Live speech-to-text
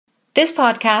This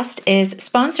podcast is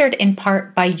sponsored in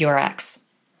part by Eurex.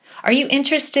 Are you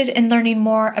interested in learning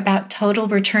more about total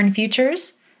return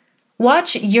futures?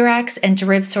 Watch Eurex and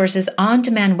DerivSource's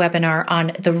on-demand webinar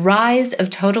on the rise of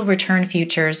total return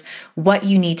futures, what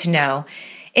you need to know.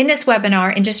 In this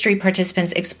webinar, industry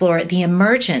participants explore the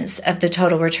emergence of the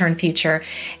total return future,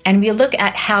 and we look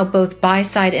at how both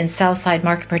buy-side and sell-side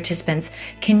market participants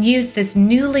can use this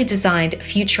newly designed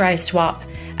futurized swap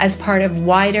as part of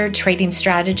wider trading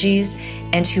strategies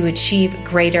and to achieve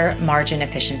greater margin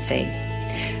efficiency.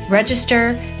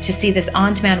 Register to see this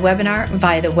on-demand webinar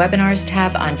via the webinars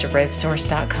tab on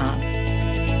DerivSource.com.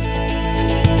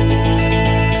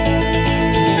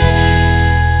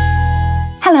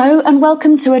 Hello and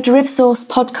welcome to a DerivSource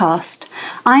podcast.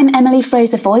 I'm Emily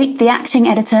Fraser-Voigt, the acting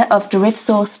editor of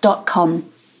DerivSource.com.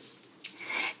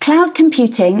 Cloud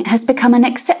computing has become an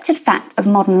accepted fact of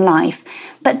modern life,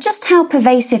 but just how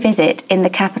pervasive is it in the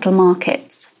capital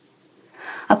markets?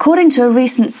 According to a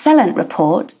recent Celent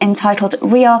report entitled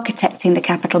Re-architecting the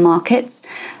Capital Markets,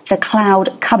 The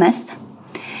Cloud Cometh,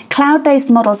 cloud-based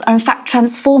models are in fact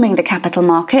transforming the capital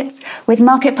markets, with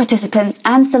market participants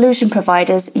and solution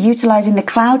providers utilising the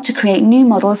cloud to create new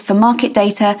models for market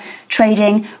data,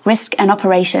 trading, risk and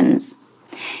operations.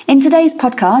 In today's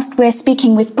podcast, we're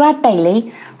speaking with Brad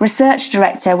Bailey, Research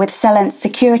Director with Celent's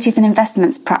Securities and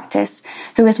Investments practice,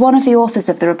 who is one of the authors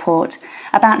of the report,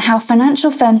 about how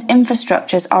financial firms'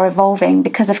 infrastructures are evolving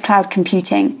because of cloud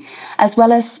computing, as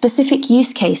well as specific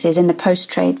use cases in the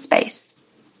post-trade space.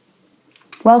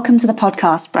 Welcome to the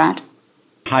podcast, Brad.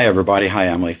 Hi, everybody. Hi,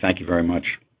 Emily. Thank you very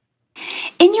much.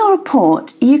 In your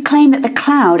report, you claim that the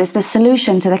cloud is the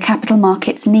solution to the capital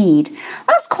markets need.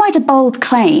 That's quite a bold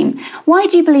claim. Why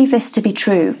do you believe this to be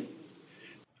true?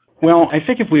 Well, I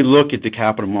think if we look at the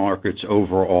capital markets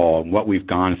overall, what we've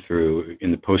gone through in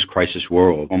the post-crisis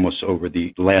world, almost over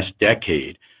the last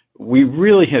decade, we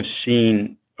really have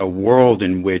seen a world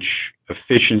in which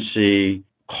efficiency,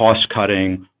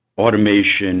 cost-cutting,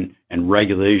 automation, and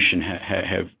regulation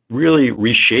have really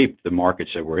reshaped the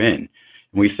markets that we're in.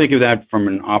 When we think of that from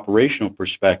an operational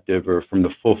perspective or from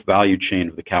the full value chain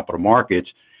of the capital markets,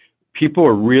 people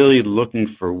are really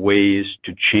looking for ways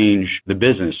to change the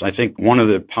business. I think one of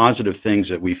the positive things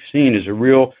that we've seen is a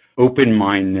real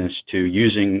open-mindedness to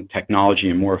using technology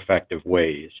in more effective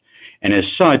ways. And as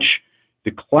such,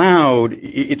 the cloud,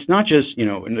 it's not just,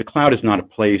 the cloud is not a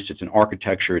place, it's an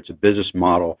architecture, it's a business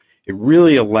model. It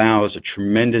really allows a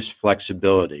tremendous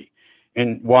flexibility.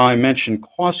 And while I mentioned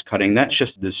cost cutting, that's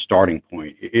just the starting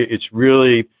point. It's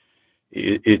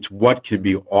what could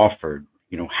be offered,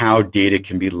 how data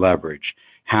can be leveraged,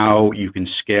 how you can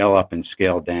scale up and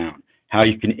scale down, how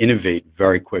you can innovate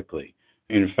very quickly.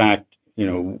 In fact,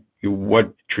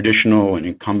 what traditional and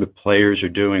incumbent players are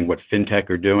doing, what fintech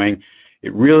are doing,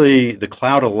 the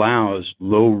cloud allows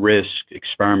low risk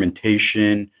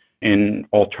experimentation and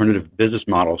alternative business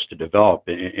models to develop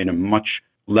in a much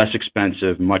less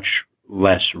expensive, much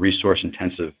less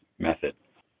resource-intensive method.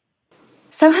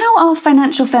 So how are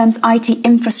financial firms' IT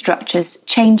infrastructures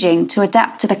changing to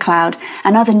adapt to the cloud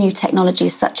and other new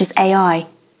technologies such as AI?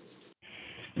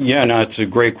 Yeah, no, it's a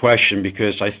great question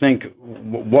because I think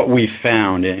what we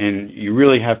found, and you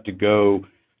really have to go,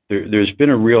 there's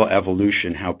been a real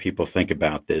evolution how people think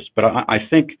about this. But I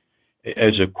think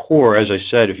as a core, as I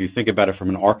said, if you think about it from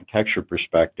an architecture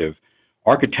perspective,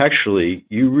 architecturally,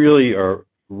 you really are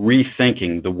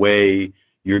rethinking the way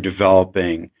you're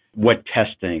developing, what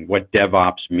testing, what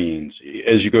DevOps means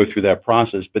as you go through that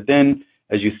process. But then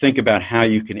as you think about how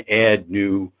you can add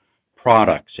new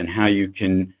products and how you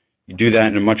can do that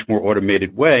in a much more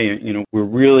automated way, we're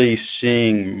really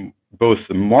seeing both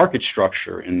the market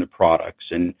structure in the products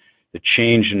and the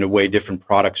change in the way different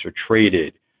products are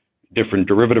traded, different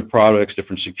derivative products,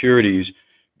 different securities,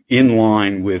 in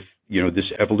line with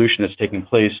this evolution that's taking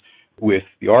place with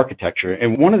the architecture.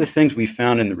 And one of the things we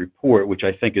found in the report, which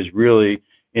I think is really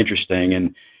interesting,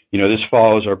 and this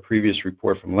follows our previous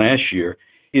report from last year,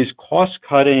 is cost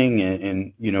cutting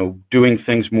and doing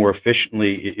things more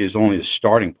efficiently is only the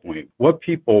starting point. What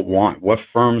people want, what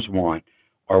firms want,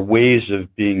 are ways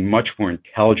of being much more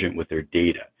intelligent with their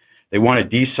data. They want to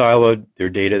de-silo their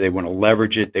data, they want to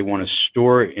leverage it, they want to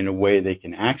store it in a way they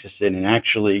can access it and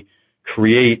actually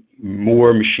create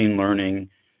more machine learning,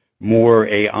 more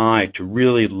AI to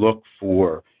really look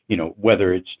for,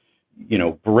 whether it's,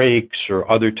 breaks or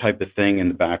other type of thing in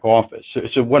the back office.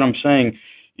 So what I'm saying,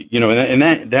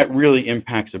 and that really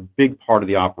impacts a big part of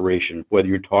the operation, whether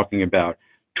you're talking about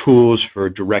tools for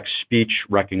direct speech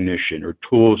recognition or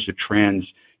tools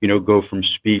to go from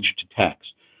speech to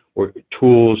text, or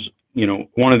tools,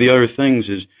 one of the other things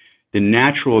is the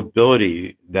natural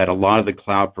ability that a lot of the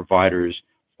cloud providers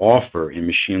offer in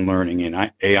machine learning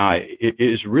and AI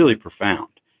is really profound.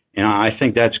 And I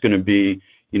think that's going to be,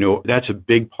 that's a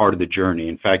big part of the journey.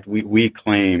 In fact, we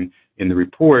claim in the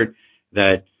report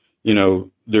that,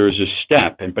 there's a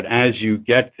step, but as you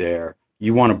get there,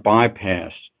 you want to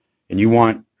bypass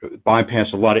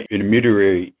a lot of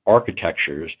intermediary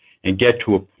architectures and get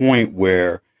to a point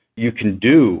where you can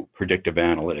do predictive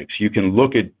analytics. You can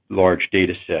look at large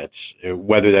data sets,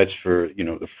 whether that's for,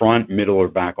 the front, middle, or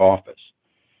back office.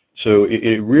 So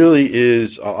it really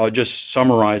is, I'll just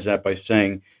summarize that by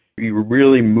saying we're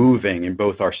really moving in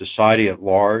both our society at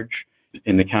large,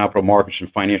 in the capital markets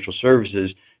and financial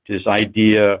services, to this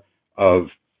idea of,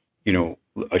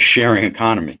 a sharing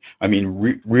economy. I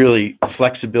mean, really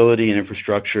flexibility in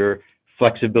infrastructure,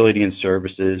 flexibility in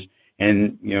services,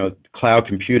 and, cloud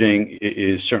computing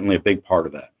is certainly a big part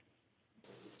of that.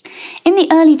 In the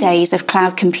early days of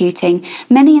cloud computing,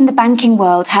 many in the banking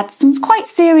world had some quite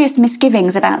serious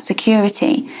misgivings about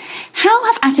security. How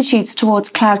have attitudes towards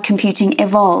cloud computing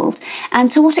evolved,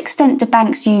 and to what extent do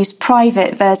banks use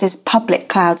private versus public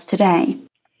clouds today?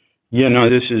 Yeah, no,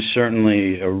 this is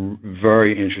certainly a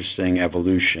very interesting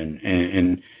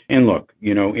evolution. And look,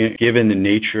 given the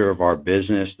nature of our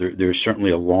business, there's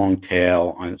certainly a long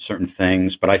tail on certain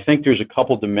things, but I think there's a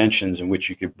couple dimensions in which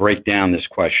you could break down this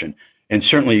question. And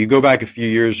certainly you go back a few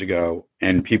years ago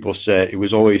and people said it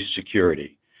was always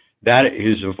security. That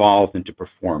has evolved into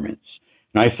performance.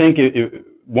 And I think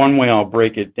one way I'll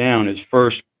break it down is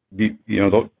first, if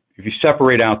you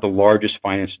separate out the largest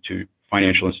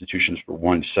financial institutions for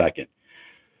 1 second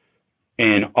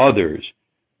and others,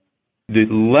 the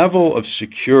level of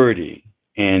security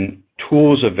and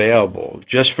tools available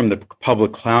just from the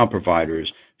public cloud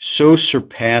providers so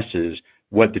surpasses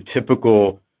what the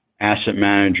typical asset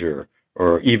manager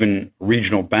or even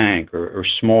regional bank or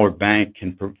smaller bank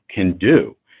can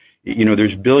do.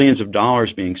 There's billions of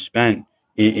dollars being spent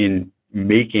in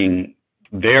making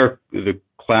the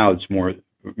clouds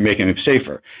making them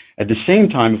safer. At the same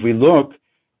time, if we look,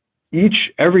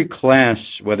 every class,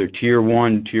 whether tier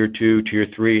 1, tier 2, tier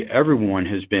 3, everyone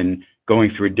has been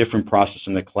going through a different process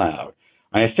in the cloud.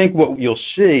 And I think what you'll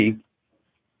see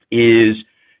is,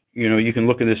 you can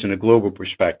look at this in a global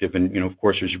perspective, and of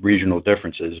course there's regional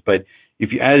differences. But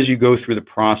as you go through the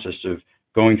process of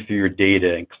going through your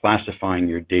data and classifying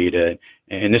your data,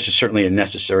 and this is certainly a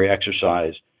necessary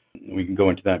exercise, we can go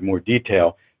into that in more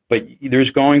detail. But there's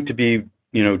going to be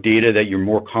data that you're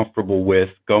more comfortable with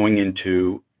going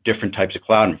into different types of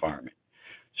cloud environment.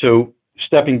 So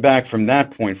stepping back from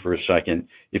that point for a second,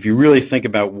 if you really think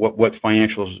about what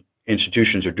financial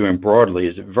institutions are doing broadly,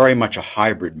 is very much a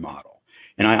hybrid model.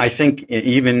 And I think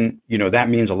even, that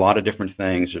means a lot of different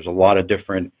things. There's a lot of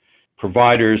different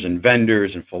providers and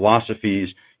vendors and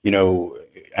philosophies,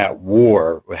 at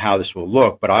war with how this will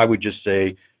look. But I would just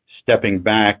say, stepping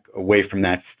back away from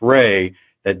that fray,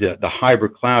 that the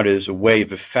hybrid cloud is a way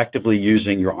of effectively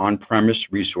using your on-premise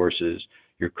resources,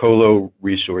 your colo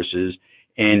resources,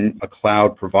 and a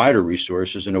cloud provider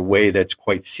resources in a way that's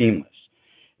quite seamless.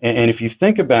 And if you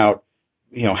think about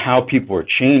how people are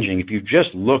changing, if you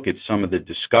just look at some of the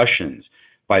discussions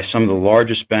by some of the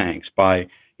largest banks, by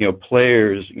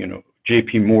players,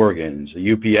 JP Morgans,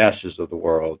 the UPSs of the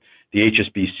world, the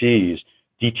HSBCs,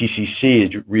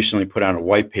 DTCC has recently put out a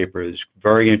white paper that's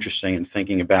very interesting in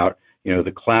thinking about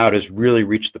the cloud has really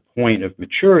reached the point of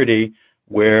maturity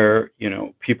where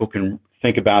people can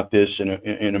think about this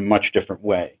in a much different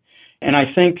way. And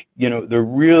I think there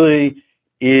really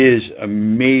is a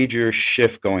major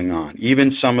shift going on.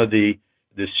 Even some of the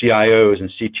CIOs and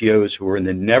CTOs who are in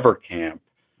the never camp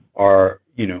are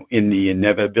in the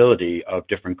inevitability of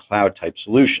different cloud type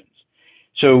solutions.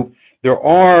 So there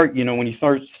are, when you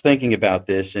start thinking about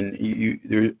this, and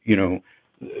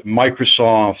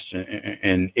Microsoft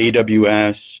and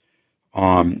AWS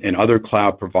and other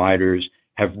cloud providers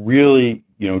have really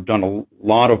done a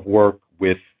lot of work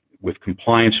with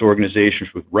compliance organizations,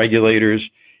 with regulators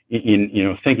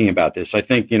in thinking about this. I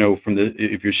think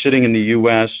if you're sitting in the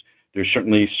U.S., there's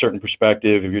certainly a certain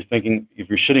perspective. If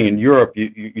you're sitting in Europe,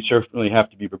 you certainly have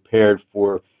to be prepared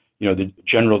for the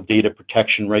General Data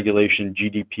Protection Regulation,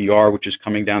 GDPR, which is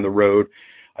coming down the road.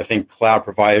 I think cloud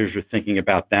providers are thinking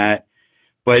about that.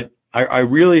 But I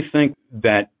really think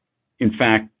that, in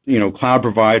fact, cloud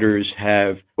providers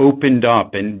have opened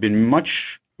up and been much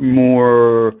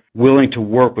more willing to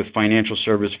work with financial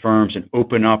service firms and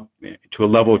open up to a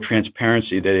level of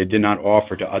transparency that they did not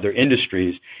offer to other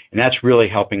industries. And that's really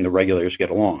helping the regulators get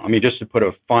along. I mean, just to put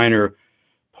a finer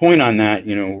point on that,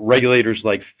 regulators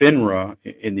like FINRA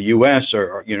in the U.S.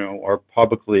 are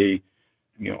publicly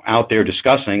out there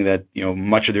discussing that,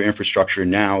 much of their infrastructure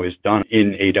now is done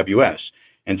in AWS.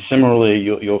 And similarly,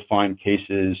 you'll find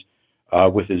cases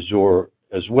with Azure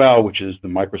as well, which is the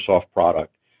Microsoft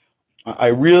product. I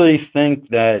really think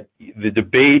that the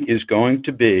debate is going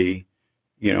to be,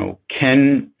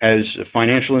 as a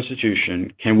financial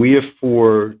institution, can we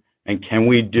afford and can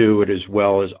we do it as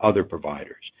well as other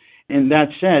providers? And that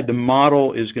said, the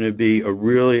model is going to be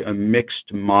a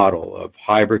mixed model of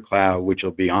hybrid cloud, which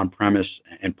will be on-premise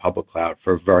and public cloud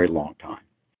for a very long time.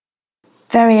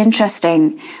 Very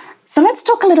interesting. So let's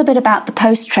talk a little bit about the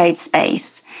post-trade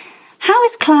space. How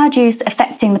is cloud use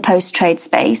affecting the post-trade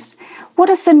space? What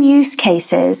are some use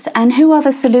cases and who are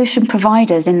the solution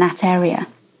providers in that area?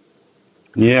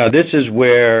 Yeah, this is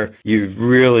where you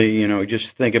really, just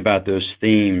think about those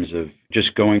themes of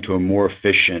just going to a more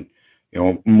efficient,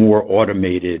 more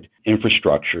automated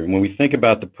infrastructure. And when we think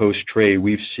about the post-trade,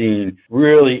 we've seen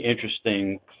really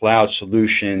interesting cloud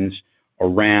solutions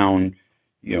around,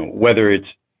 whether it's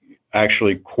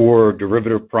actually core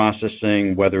derivative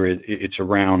processing, whether it's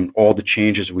around all the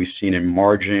changes we've seen in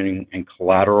margining and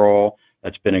collateral.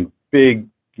 That's been a big,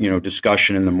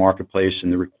 discussion in the marketplace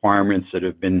and the requirements that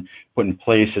have been put in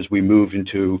place as we move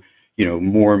into,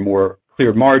 more and more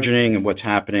clear margining and what's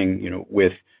happening,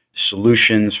 with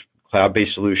solutions,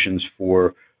 cloud-based solutions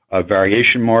for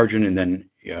variation margin and then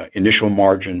initial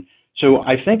margin. So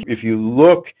I think if you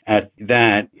look at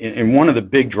that, and one of the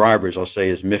big drivers, I'll say,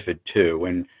 is MiFID II,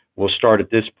 and we'll start at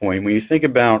this point. When you think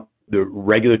about the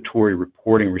regulatory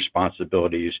reporting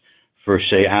responsibilities for,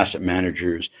 say, asset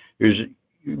managers, there's,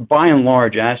 by and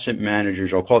large, asset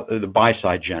managers, I'll call it the buy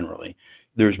side generally,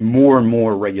 there's more and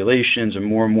more regulations and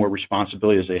more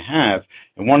responsibilities they have,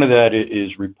 and one of that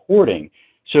is reporting.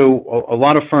 So a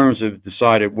lot of firms have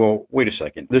decided, well, wait a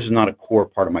second, this is not a core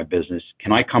part of my business.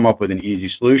 Can I come up with an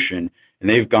easy solution? And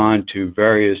they've gone to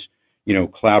various,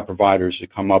 cloud providers to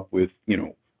come up with,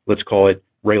 let's call it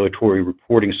regulatory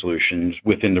reporting solutions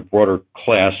within the broader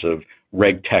class of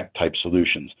reg tech type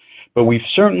solutions. But we've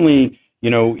certainly,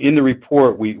 in the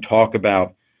report, we talk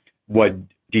about what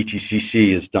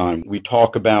DTCC has done. We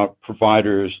talk about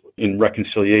providers in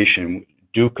reconciliation,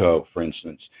 Duco, for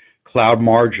instance, Cloud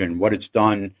Margin, what it's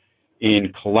done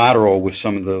in collateral with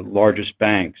some of the largest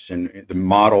banks and the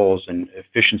models and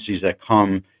efficiencies that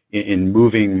come in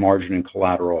moving margin and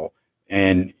collateral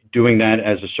and doing that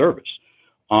as a service.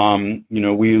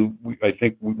 I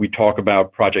think we talk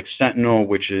about Project Sentinel,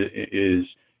 which is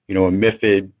a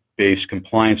MiFID-based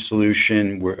compliance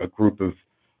solution where a group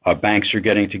of banks are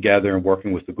getting together and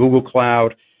working with the Google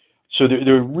Cloud. So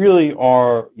there really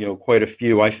are, quite a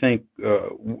few. I think,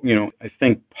 I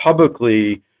think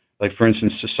publicly, like for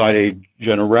instance, Societe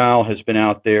Generale has been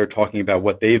out there talking about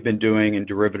what they've been doing in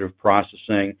derivative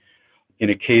processing. In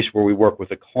a case where we work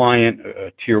with a client,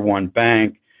 a tier one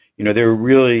bank, they're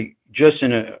really just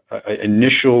in a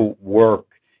initial work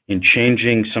in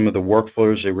changing some of the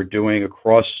workflows they were doing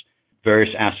across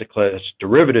various asset class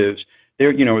derivatives.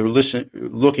 They're,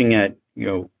 looking at,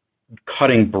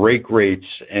 cutting break rates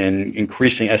and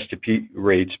increasing STP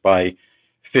rates by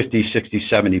 50, 60,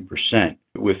 70%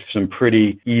 with some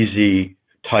pretty easy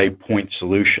type point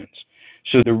solutions.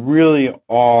 So there really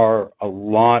are a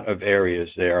lot of areas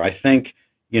there. I think,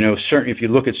 certainly if you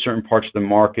look at certain parts of the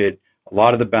market, a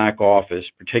lot of the back office,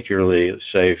 particularly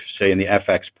say in the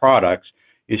FX products,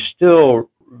 is still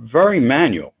very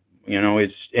manual.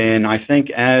 And I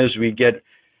think as we get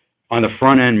on the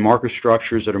front end market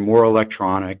structures that are more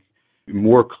electronic,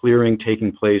 more clearing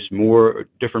taking place, more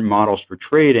different models for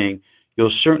trading,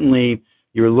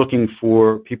 you're looking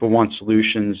for, people want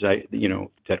solutions that,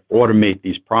 that automate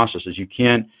these processes. You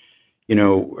can't,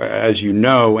 as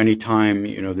anytime,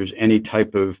 there's any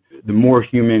type of, the more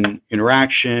human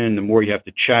interaction, the more you have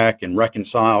to check and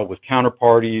reconcile with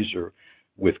counterparties or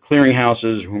with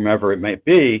clearinghouses, whomever it might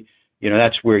be,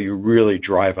 that's where you really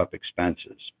drive up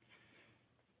expenses.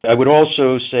 I would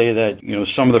also say that,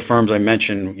 some of the firms I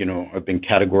mentioned, have been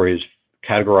categorized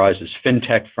as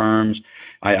fintech firms.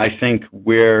 I think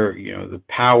where, the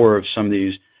power of some of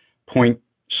these point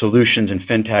solutions in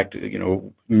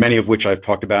fintech, many of which I've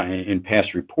talked about in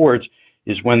past reports,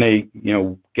 is when they,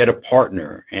 get a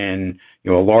partner and,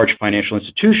 a large financial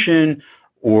institution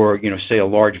or, say a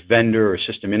large vendor or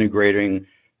system integrator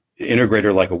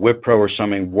like a Wipro or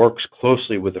something works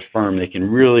closely with a firm, they can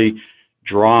really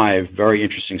drive very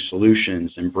interesting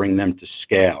solutions and bring them to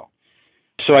scale.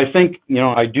 So I think,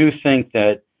 I do think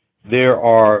that there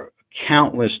are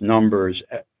countless numbers.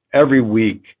 Every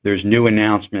week there's new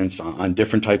announcements on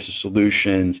different types of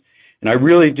solutions. And I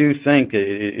really do think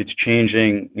it's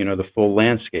changing, the full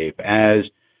landscape as,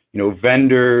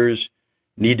 vendors,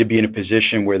 need to be in a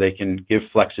position where they can give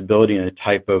flexibility in the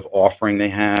type of offering they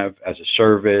have as a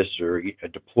service or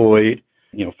deployed.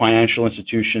 Financial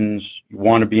institutions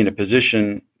want to be in a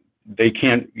position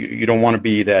you don't want to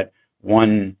be that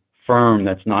one firm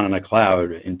that's not in a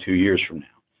cloud in 2 years from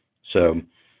now. So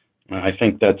I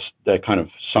think that kind of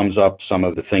sums up some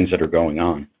of the things that are going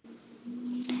on.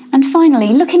 And finally,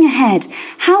 looking ahead,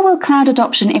 how will cloud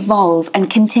adoption evolve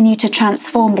and continue to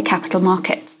transform the capital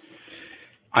markets?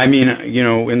 I mean,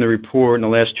 in the report, in the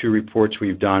last 2 reports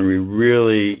we've done,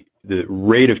 the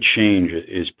rate of change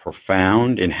is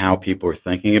profound in how people are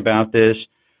thinking about this.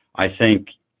 I think,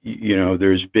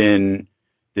 there's been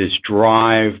this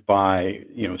drive by,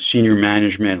 senior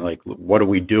management, like, what are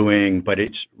we doing? But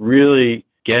it's really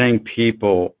getting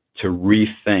people to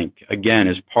rethink, again,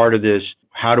 as part of this,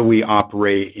 how do we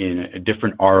operate in a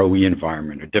different ROE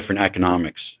environment, or different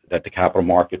economics that the capital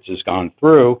markets has gone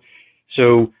through?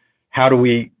 So how do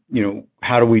we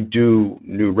do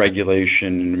new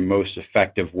regulation in the most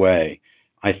effective way?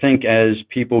 I think as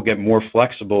people get more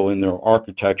flexible in their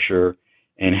architecture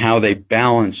and how they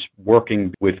balance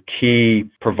working with key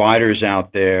providers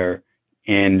out there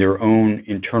and their own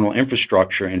internal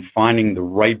infrastructure and finding the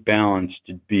right balance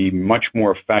to be much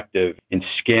more effective in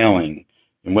scaling,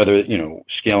 and whether,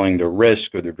 scaling their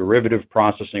risk or their derivative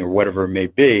processing or whatever it may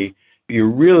be, you're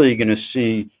really going to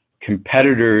see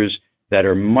competitors that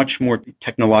are much more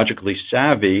technologically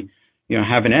savvy,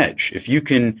 have an edge. If you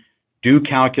can do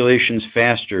calculations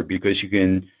faster because you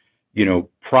can,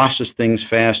 process things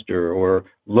faster or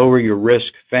lower your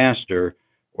risk faster,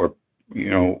 or,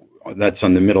 that's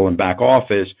on the middle and back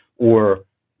office, or,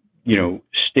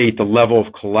 state the level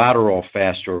of collateral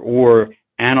faster, or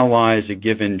analyze a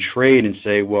given trade and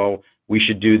say, well, we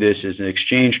should do this as an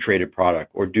exchange traded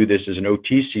product or do this as an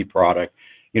OTC product.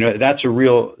 That's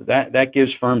that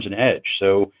gives firms an edge.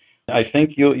 So I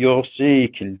think you'll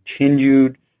see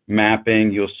continued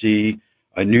mapping. You'll see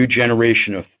a new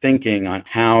generation of thinking on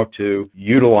how to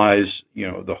utilize,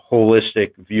 the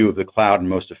holistic view of the cloud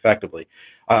most effectively.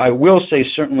 I will say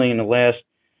certainly in the last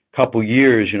couple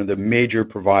years, the major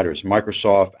providers,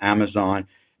 Microsoft, Amazon,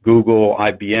 Google,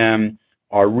 IBM,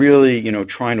 are really,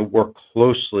 trying to work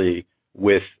closely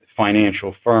with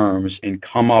financial firms and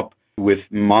come up with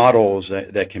models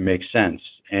that can make sense.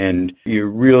 And you're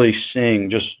really seeing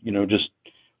just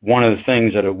one of the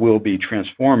things that it will be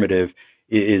transformative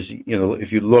is,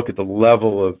 if you look at the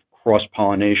level of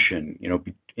cross-pollination,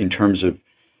 in terms of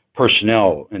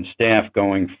personnel and staff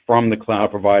going from the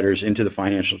cloud providers into the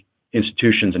financial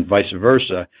institutions and vice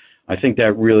versa, I think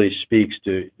that really speaks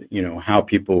to, how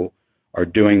people are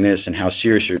doing this and how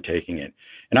serious you're taking it.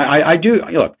 And I do,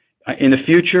 look, in the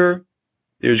future,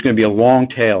 there's going to be a long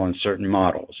tail in certain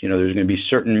models. There's going to be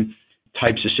certain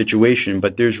types of situation,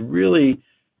 but there's really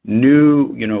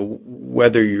new,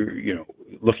 whether you're,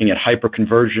 looking at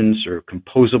hyperconvergence or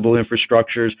composable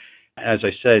infrastructures. As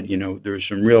I said, there's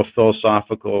some real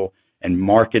philosophical and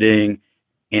marketing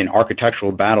and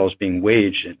architectural battles being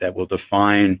waged that will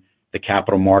define the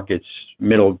capital markets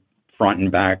middle, front,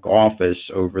 and back office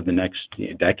over the next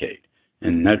decade.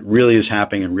 And that really is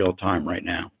happening in real time right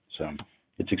now. So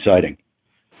it's exciting.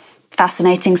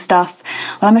 Fascinating stuff.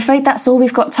 Well, I'm afraid that's all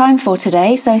we've got time for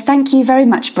today. So thank you very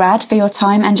much, Brad, for your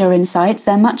time and your insights.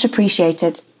 They're much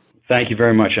appreciated. Thank you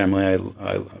very much, Emily.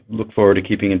 I look forward to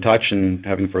keeping in touch and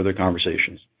having further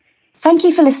conversations. Thank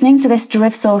you for listening to this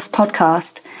DerivSource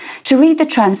podcast. To read the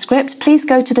transcript, please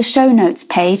go to the show notes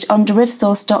page on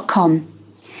derivsource.com.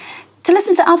 To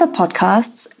listen to other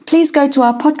podcasts, please go to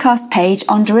our podcast page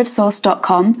on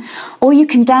derivsource.com, or you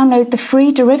can download the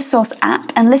free DerivSource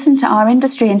app and listen to our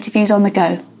industry interviews on the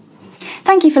go.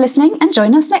 Thank you for listening, and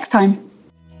join us next time.